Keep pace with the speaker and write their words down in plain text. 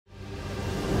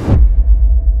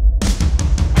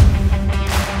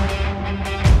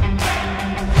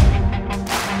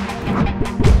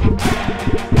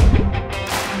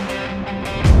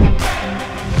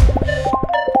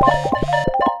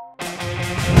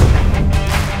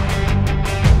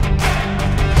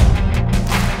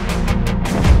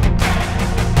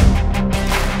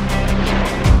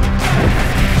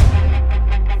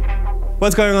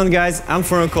What's going on, guys? I'm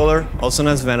Florian Kohler, also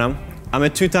known as Venom. I'm a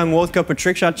two-time World Cup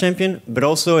trick shot champion, but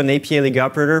also an APA League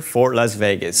operator for Las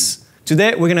Vegas.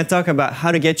 Today, we're going to talk about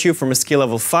how to get you from a skill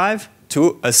level 5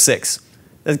 to a 6.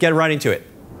 Let's get right into it.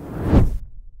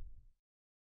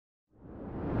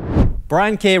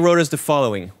 Brian K. wrote us the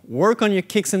following. Work on your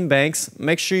kicks and banks.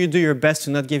 Make sure you do your best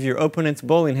to not give your opponent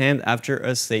ball in hand after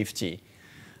a safety.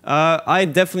 I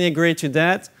definitely agree to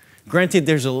that. Granted,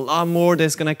 there's a lot more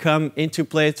that's going to come into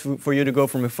play for you to go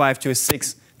from a 5 to a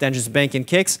 6 than just banking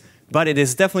kicks, but it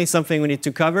is definitely something we need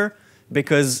to cover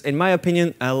because, in my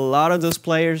opinion, a lot of those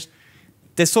players,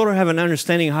 they sort of have an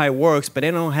understanding of how it works, but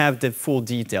they don't have the full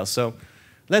details. So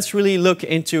let's really look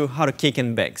into how to kick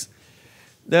and banks.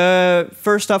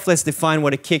 First off, let's define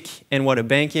what a kick and what a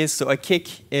bank is. So a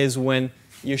kick is when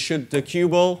you shoot the cue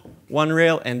ball, one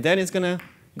rail, and then it's going to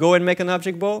go and make an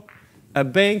object ball. A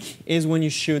bank is when you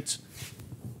shoot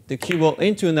the cue ball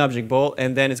into an object ball,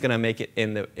 and then it's going to make it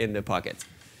in the pocket.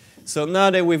 So now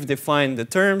that we've defined the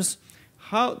terms,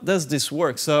 how does this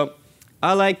work? So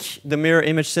I like the mirror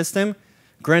image system.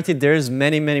 Granted, there's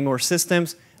many more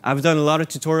systems. I've done a lot of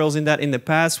tutorials in that in the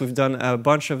past. We've done a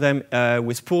bunch of them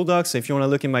with Pool Docs. So if you want to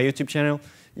look in my YouTube channel,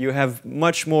 you have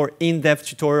much more in-depth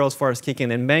tutorials as far as kicking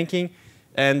and banking.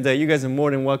 And you guys are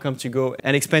more than welcome to go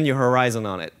and expand your horizon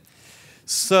on it.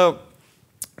 So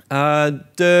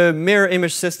the mirror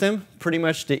image system, pretty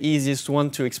much the easiest one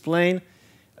to explain.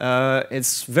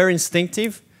 It's very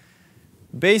instinctive.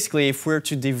 Basically, if we're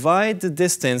to divide the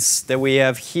distance that we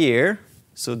have here,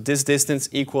 so this distance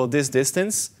equal this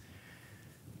distance,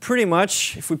 pretty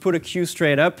much, if we put a cue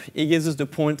straight up, it gives us the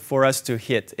point for us to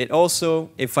hit. It also,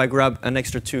 if I grab an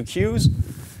extra 2 cues,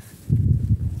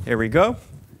 here we go,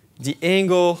 the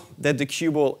angle that the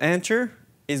cue ball enter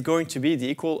is going to be the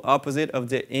equal opposite of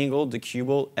the angle the cue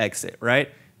ball exit, right?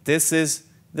 This is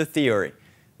the theory.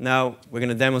 Now, we're going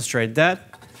to demonstrate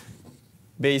that.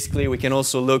 Basically, we can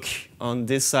also look on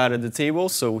this side of the table.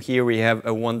 So here we have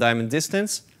a 1 diamond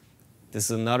distance. This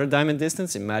is another diamond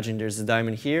distance. Imagine there's a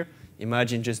diamond here.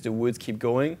 Imagine just the wood keep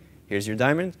going. Here's your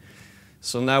diamond.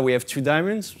 So now we have 2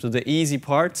 diamonds. So the easy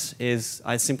part is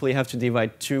I simply have to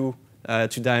divide 2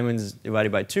 diamonds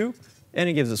divided by 2, and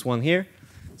it gives us 1 here.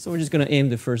 So we're just going to aim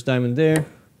the first diamond there.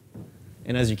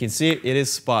 And as you can see, it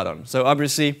is spot on. So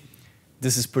obviously,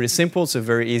 this is pretty simple. It's a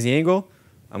very easy angle.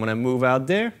 I'm going to move out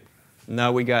there.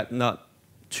 Now we got not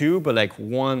 2, but like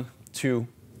 1, 2,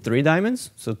 3 diamonds.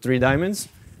 So 3 diamonds.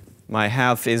 My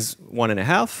half is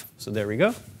 1.5. So there we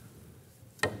go.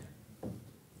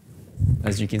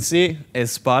 As you can see,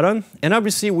 it's spot on. And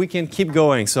obviously, we can keep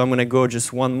going. So I'm going to go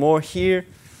just 1 more here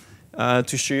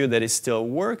to show you that it still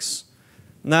works.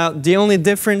 Now, the only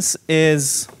difference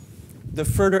is the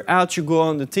further out you go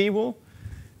on the table,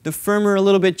 the firmer a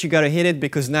little bit you got to hit it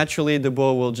because naturally the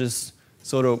ball will just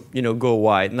sort of go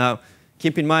wide. Now,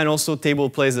 keep in mind also table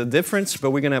plays a difference, but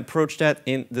we're going to approach that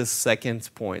in the second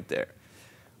point there.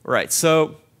 Right,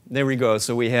 so there we go.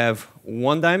 So we have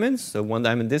 1 diamond, so 1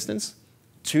 diamond distance,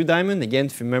 2 diamond. Again,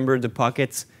 if you remember, the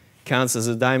pocket counts as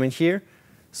a diamond here.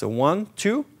 So 1,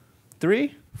 2,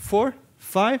 3, 4,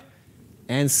 5,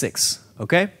 and 6.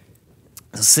 Okay?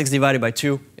 So 6 divided by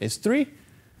 2 is 3.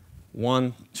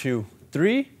 1, 2,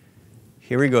 3.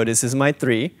 Here we go. This is my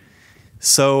 3.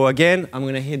 So again, I'm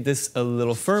going to hit this a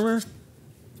little firmer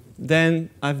than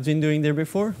I've been doing there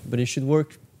before, but it should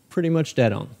work pretty much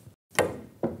dead on.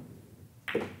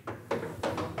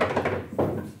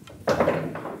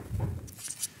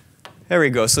 There we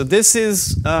go. So this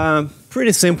is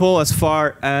pretty simple as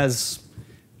far as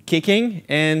kicking,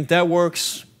 and that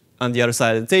works on the other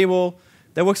side of the table.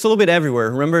 That works a little bit everywhere.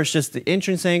 Remember, it's just the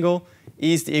entrance angle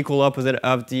is the equal opposite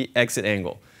of the exit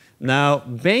angle. Now,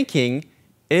 banking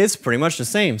is pretty much the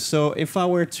same. So if I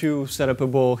were to set up a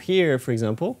ball here, for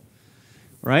example,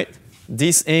 right,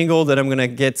 this angle that I'm going to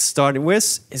get started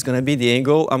with is going to be the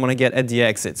angle I'm going to get at the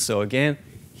exit. So again,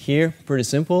 here, pretty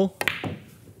simple.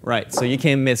 Right, so you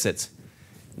can't miss it.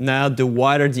 Now, the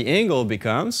wider the angle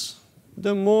becomes,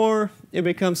 the more it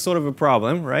becomes sort of a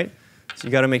problem, right? So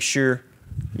you got to make sure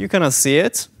you kind of see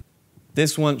it.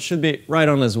 This one should be right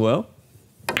on as well.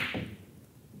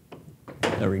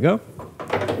 There we go.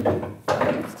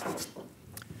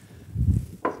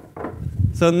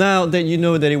 So now that you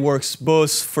know that it works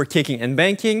both for kicking and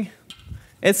banking,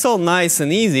 it's all nice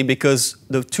and easy because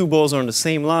the 2 balls are on the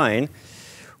same line.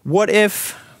 What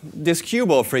if this cue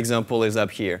ball, for example, is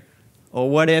up here? Or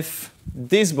what if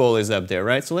this ball is up there,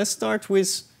 right? So let's start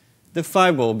with the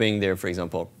 5 ball being there, for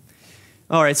example.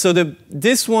 All right, so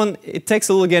this one, it takes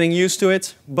a little getting used to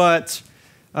it, but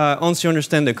once you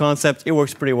understand the concept, it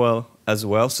works pretty well as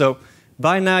well. So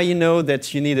by now you know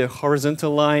that you need a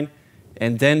horizontal line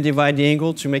and then divide the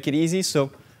angle to make it easy.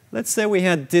 So let's say we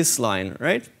had this line,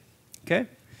 right? Okay.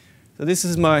 So this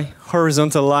is my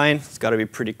horizontal line. It's got to be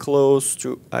pretty close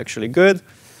to actually good.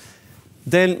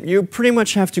 Then you pretty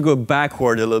much have to go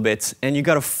backward a little bit, and you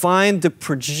got to find the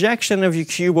projection of your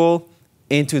cue ball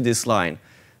into this line.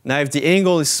 Now, if the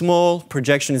angle is small,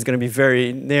 projection is going to be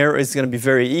very narrow. It's going to be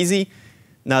very easy.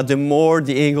 Now, the more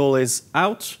the angle is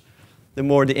out, the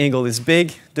more the angle is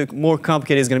big, the more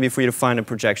complicated it's going to be for you to find a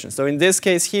projection. So in this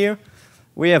case here,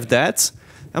 we have that.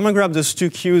 I'm going to grab those two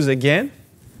cues again,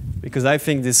 because I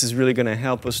think this is really going to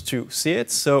help us to see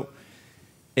it. So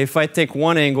if I take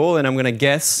one angle, and I'm going to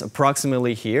guess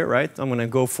approximately here, right? I'm going to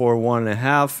go for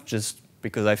 1.5, just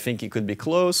because I think it could be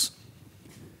close.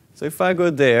 So if I go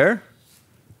there,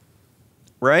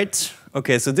 right?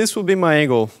 OK, so this will be my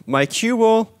angle. My cue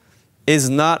ball is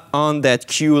not on that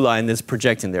cue line that's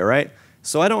projecting there, right?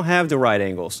 So I don't have the right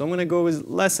angle. So I'm going to go with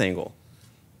less angle.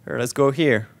 Here, let's go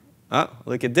here.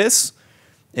 Look at this.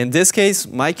 In this case,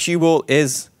 my cue ball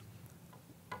is,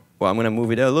 well, I'm going to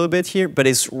move it a little bit here, but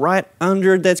it's right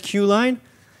under that cue line.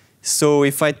 So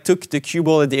if I took the cue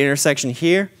ball at the intersection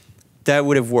here, that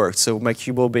would have worked. So my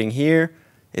cue ball being here,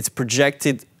 it's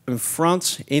projected in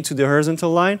front into the horizontal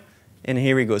line, and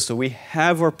here we go. So we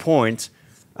have our point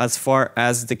as far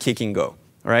as the kicking go.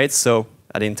 All right, so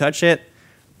I didn't touch it,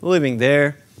 living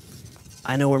there.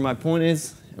 I know where my point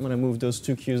is. I'm going to move those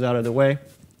two cues out of the way.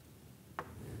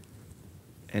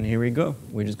 And here we go.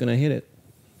 We're just going to hit it.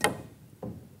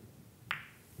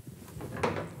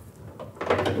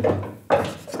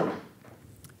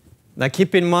 Now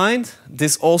keep in mind,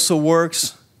 this also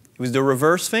works with the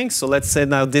reverse thing. So let's say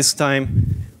now this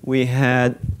time we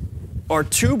had our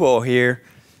two ball here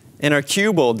and our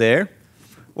cue ball there.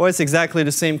 Well, it's exactly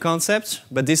the same concept,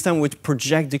 but this time we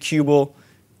project the cue ball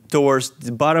towards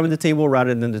the bottom of the table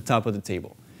rather than the top of the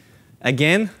table.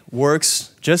 Again,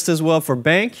 works just as well for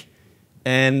bank,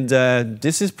 and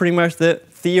this is pretty much the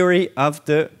theory of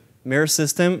the mirror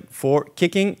system for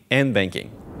kicking and banking.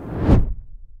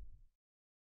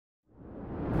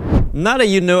 Now that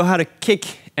you know how to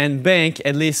kick and bank,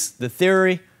 at least the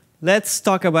theory, let's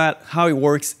talk about how it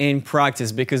works in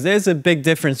practice, because there's a big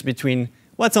difference between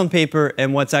what's on paper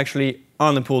and what's actually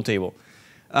on the pool table.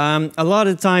 A lot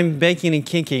of the time, banking and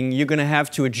kicking, you're going to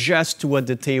have to adjust to what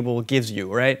the table gives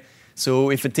you, right? So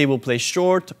if a table plays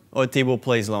short or a table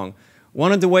plays long.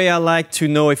 One of the ways I like to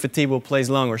know if a table plays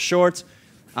long or short,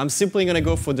 I'm simply going to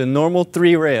go for the normal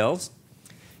 3 rails.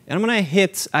 And I'm going to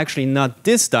hit actually not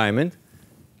this diamond,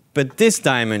 but this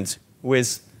diamond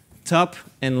with top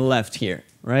and left here,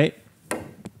 right?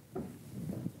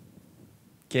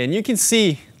 Okay, and you can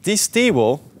see this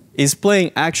table is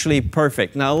playing actually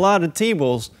perfect. Now, a lot of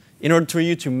tables, in order for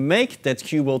you to make that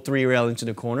cue ball 3 rail into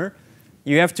the corner,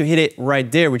 you have to hit it right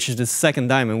there, which is the second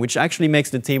diamond, which actually makes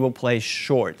the table play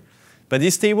short. But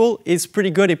this table is pretty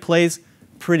good. It plays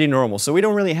pretty normal. So we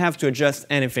don't really have to adjust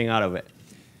anything out of it.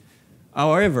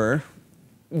 However,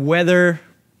 weather,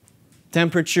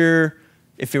 temperature,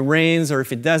 if it rains or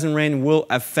if it doesn't rain, will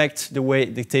affect the way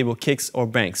the table kicks or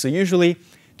banks. So usually,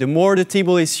 the more the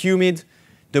table is humid,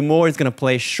 the more it's going to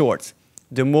play short.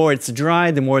 The more it's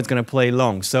dry, the more it's going to play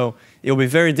long. So it'll be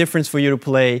very different for you to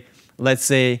play, let's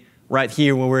say, right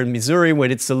here when we're in Missouri,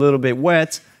 when it's a little bit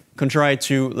wet, contrary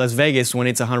to Las Vegas when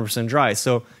it's 100% dry.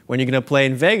 So when you're going to play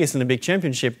in Vegas in the big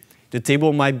championship, the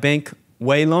table might bank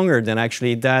way longer than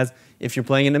actually it does if you're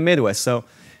playing in the Midwest. So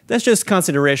that's just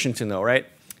consideration to know, right?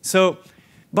 So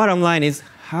bottom line is,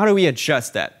 how do we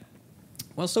adjust that?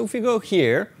 Well, so if we go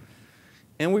here,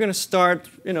 and we're going to start,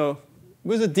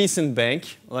 with a decent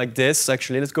bank like this.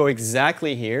 Actually, let's go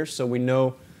exactly here so we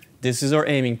know this is our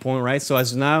aiming point, right? So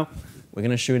as now, we're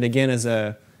going to shoot it again as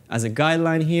a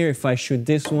guideline here. If I shoot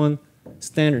this one,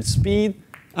 standard speed,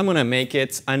 I'm going to make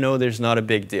it. I know there's not a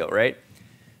big deal, right?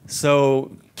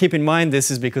 So keep in mind,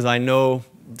 this is because I know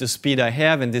the speed I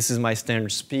have, and this is my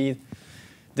standard speed.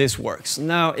 This works.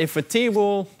 Now, if a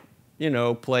table,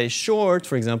 plays short,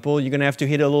 for example, you're going to have to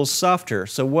hit a little softer.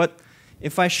 So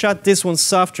if I shot this one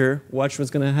softer, watch what's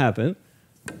going to happen.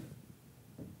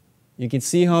 You can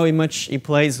see how much he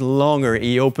plays longer.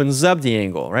 He opens up the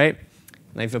angle, right?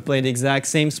 Now, if I play the exact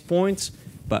same points,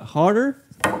 but harder,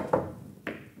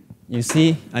 you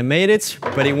see I made it,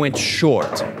 but it went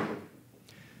short.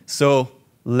 So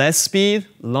less speed,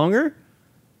 longer,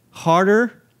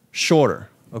 harder, shorter,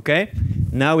 okay?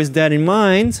 Now with that in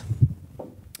mind,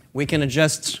 we can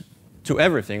adjust to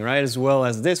everything, right? As well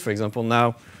as this, for example.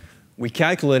 Now, we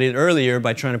calculated earlier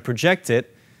by trying to project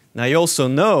it. Now you also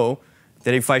know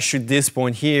that if I shoot this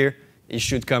point here, it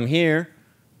should come here.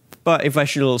 But if I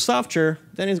shoot a little softer,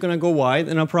 then it's going to go wide,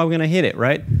 and I'm probably going to hit it,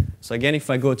 right? So again, if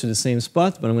I go to the same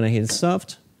spot, but I'm going to hit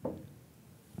soft,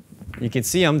 you can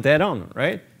see I'm dead on,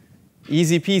 right?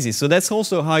 Easy peasy. So that's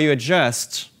also how you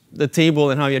adjust the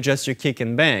table and how you adjust your kick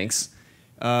and banks.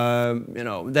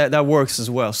 That works as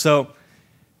well. So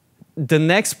the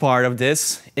next part of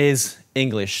this is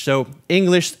English. So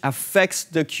English affects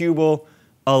the cue ball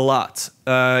a lot.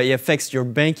 It affects your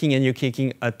banking and your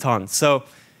kicking a ton. So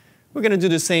we're going to do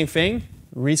the same thing.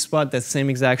 Respot that same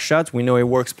exact shot. We know it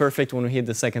works perfect when we hit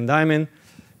the second diamond.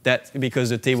 That because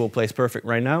the table plays perfect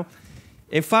right now.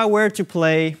 If I were to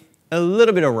play a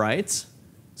little bit of right,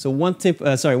 so one tip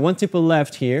of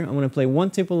left here. I'm going to play one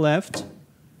tip of left.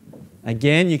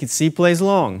 Again, you can see plays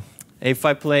long. If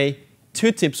I play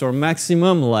two tips or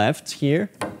maximum left here,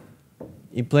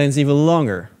 it plays even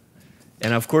longer.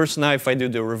 And of course, now if I do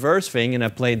the reverse thing and I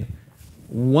played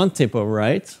one tip of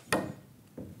right,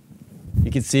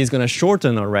 you can see it's going to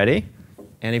shorten already.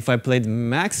 And if I played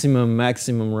maximum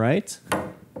right,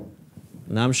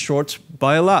 now I'm short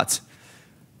by a lot.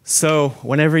 So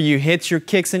whenever you hit your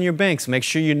kicks and your banks, make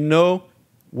sure you know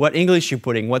what English you're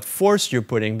putting, what force you're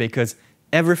putting, because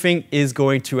everything is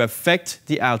going to affect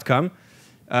the outcome,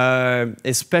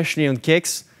 especially on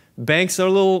kicks. Banks are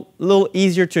a little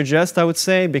easier to adjust, I would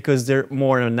say, because they're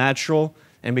more natural,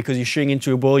 and because you're shooting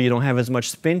into a ball, you don't have as much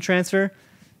spin transfer.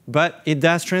 But it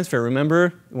does transfer.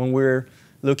 Remember when we're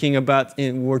talking about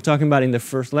in the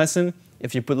first lesson,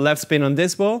 if you put left spin on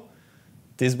this ball's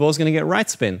going to get right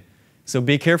spin. So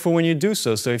be careful when you do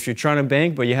so. So if you're trying to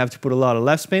bank, but you have to put a lot of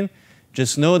left spin,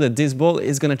 just know that this ball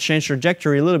is going to change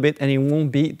trajectory a little bit, and it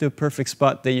won't be the perfect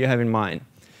spot that you have in mind.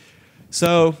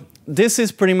 So this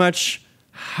is pretty much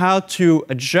how to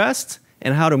adjust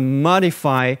and how to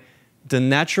modify the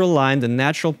natural line, the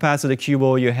natural path of the cue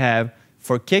ball you have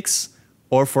for kicks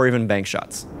or for even bank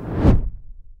shots.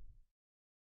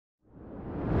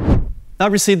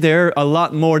 Obviously, there are a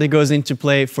lot more that goes into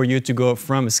play for you to go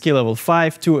from a skill level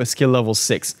 5 to a skill level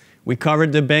 6. We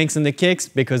covered the banks and the kicks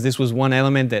because this was one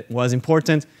element that was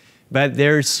important, but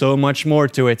there's so much more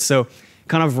to it. So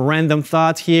kind of random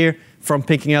thought here from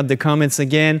picking out the comments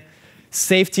again.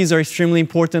 Safeties are extremely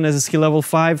important as a skill level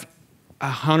 5.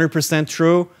 100%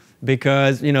 true,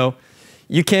 because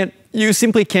you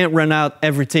simply can't run out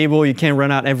every table, you can't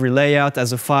run out every layout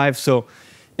as a 5. So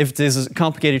if there's a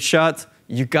complicated shot,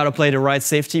 you got to play the right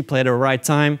safety, play the right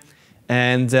time,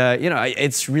 and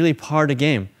it's really part of the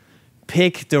game.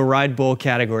 Pick the right ball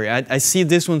category. I see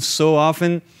this one so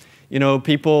often.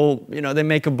 People, they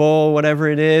make a ball, whatever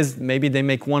it is, maybe they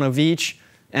make one of each,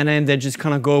 and then they just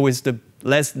kind of go with the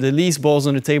least balls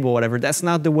on the table, whatever. That's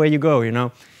not the way you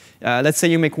go, Let's say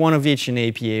you make one of each in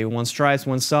APA, one stripes,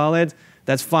 one solid.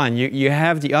 That's fine. You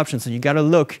have the option, so you got to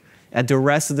look at the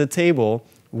rest of the table.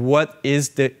 What is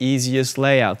the easiest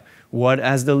layout? What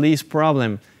has the least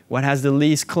problem? What has the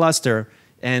least cluster?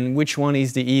 And which one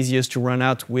is the easiest to run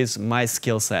out with my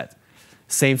skill set?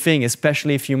 Same thing,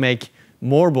 especially if you make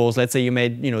more balls. Let's say you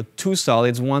made two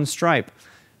solids, one stripe.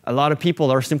 A lot of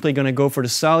people are simply going to go for the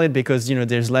solid because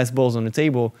there's less balls on the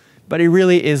table. But it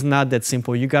really is not that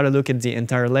simple. You got to look at the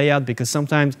entire layout, because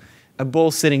sometimes a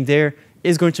ball sitting there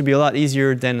is going to be a lot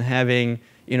easier than having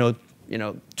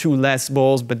two less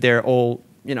balls, but they're all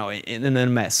in a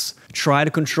mess. Try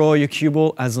to control your cue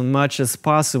ball as much as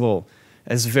possible.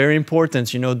 It's very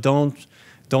important.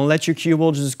 Don't let your cue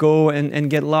ball just go and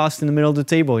get lost in the middle of the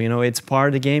table. It's part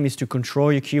of the game is to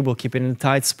control your cue ball, keep it in a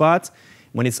tight spot.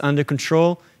 When it's under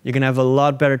control, you're gonna have a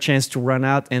lot better chance to run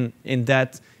out and in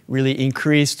that really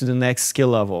increase to the next skill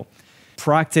level.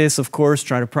 Practice, of course,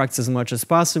 try to practice as much as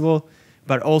possible,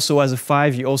 but also as a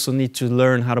 5, you also need to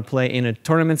learn how to play in a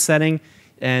tournament setting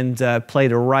and play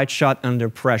the right shot under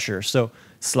pressure. So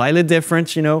slightly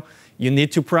different, you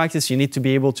need to practice, you need to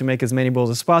be able to make as many balls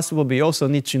as possible, but you also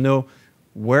need to know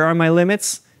where are my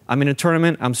limits. I'm in a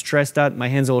tournament, I'm stressed out, my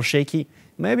hand's a little shaky.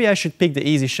 Maybe I should pick the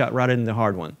easy shot rather than the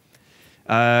hard one.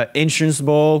 Insurance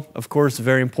ball, of course,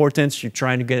 very important. You're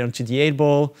trying to get onto the 8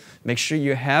 ball. Make sure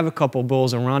you have a couple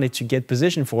balls around it to get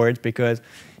position for it, because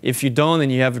if you don't and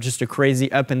you have just a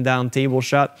crazy up and down table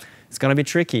shot, it's going to be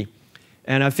tricky.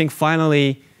 And I think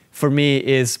finally, for me,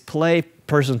 is play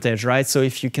percentage, right? So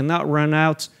if you cannot run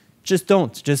out, just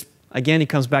don't. Just, again, it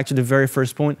comes back to the very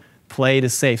first point, play the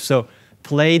safe. So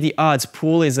play the odds.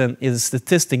 Pool is a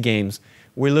statistic games.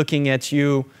 We're looking at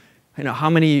how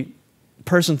many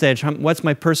percentage, what's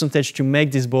my percentage to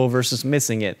make this ball versus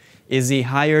missing it? Is he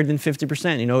higher than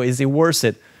 50%? Is he worth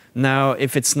it? Now,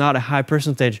 if it's not a high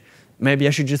percentage, maybe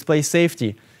I should just play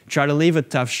safety. Try to leave a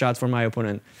tough shot for my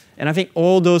opponent. And I think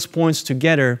all those points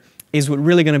together is what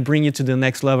really going to bring you to the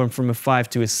next level from a 5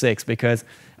 to a 6, because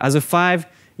as a 5,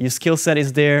 your skill set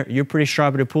is there, you're pretty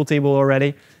sharp at the pool table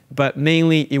already, but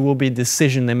mainly it will be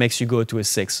decision that makes you go to a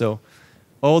 6. So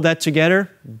all that together,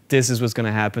 this is what's going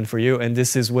to happen for you, and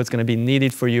this is what's going to be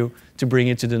needed for you to bring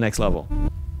it to the next level.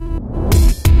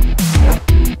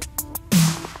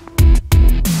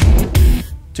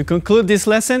 To conclude this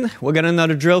lesson, we got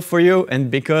another drill for you,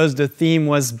 and because the theme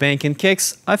was bank and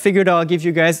kicks, I figured I'll give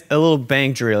you guys a little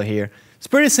bank drill here. It's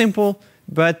pretty simple,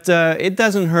 but it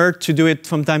doesn't hurt to do it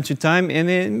from time to time, and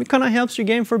it kind of helps your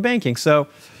game for banking. So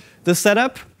the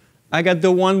setup, I got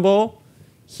the 1 ball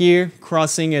here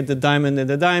crossing at the diamond and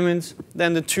the diamond,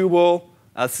 then the 2 ball,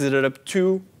 I'll set it up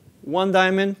 2, 1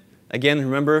 diamond. Again,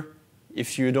 remember,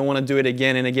 if you don't want to do it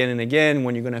again and again and again,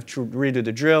 when you're going to have to redo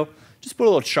the drill, just put a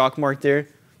little chalk mark there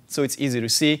so it's easy to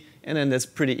see, and then that's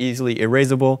pretty easily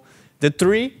erasable. The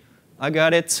 3, I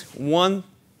got it 1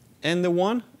 and the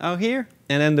 1 out here,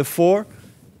 and then the 4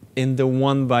 in the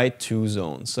 1x2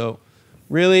 zone. So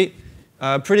really,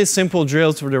 pretty simple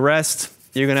drills for the rest.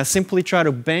 You're going to simply try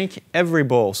to bank every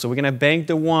ball. So we're going to bank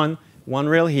the 1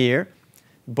 rail here,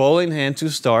 ball in hand to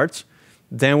start.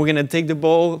 Then we're going to take the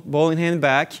ball in hand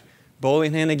back, ball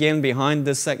in hand again behind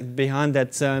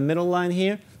that middle line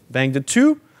here, bank the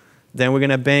 2. Then we're going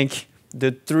to bank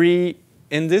the 3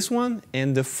 in this one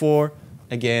and the 4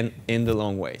 again in the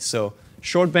long way. So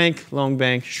short bank,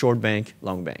 short bank,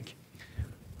 long bank.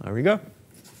 There we go.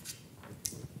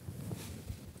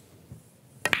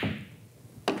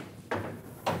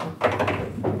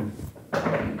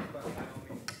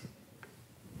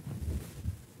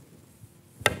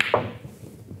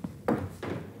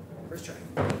 First try.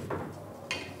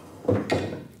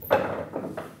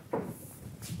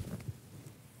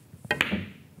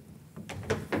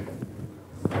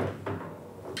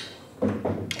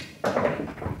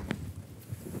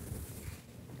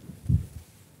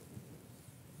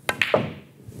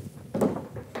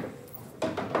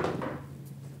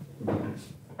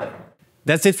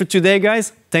 That's it for today,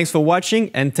 guys. Thanks for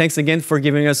watching, and thanks again for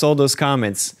giving us all those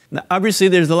comments. Now, obviously,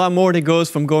 there's a lot more that goes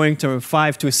from going to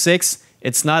 5 to 6.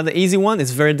 It's not the easy one.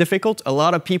 It's very difficult. A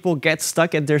lot of people get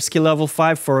stuck at their skill level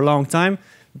 5 for a long time.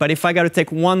 But if I got to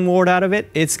take one word out of it,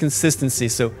 it's consistency.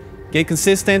 So get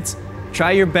consistent,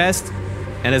 try your best,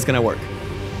 and it's going to work.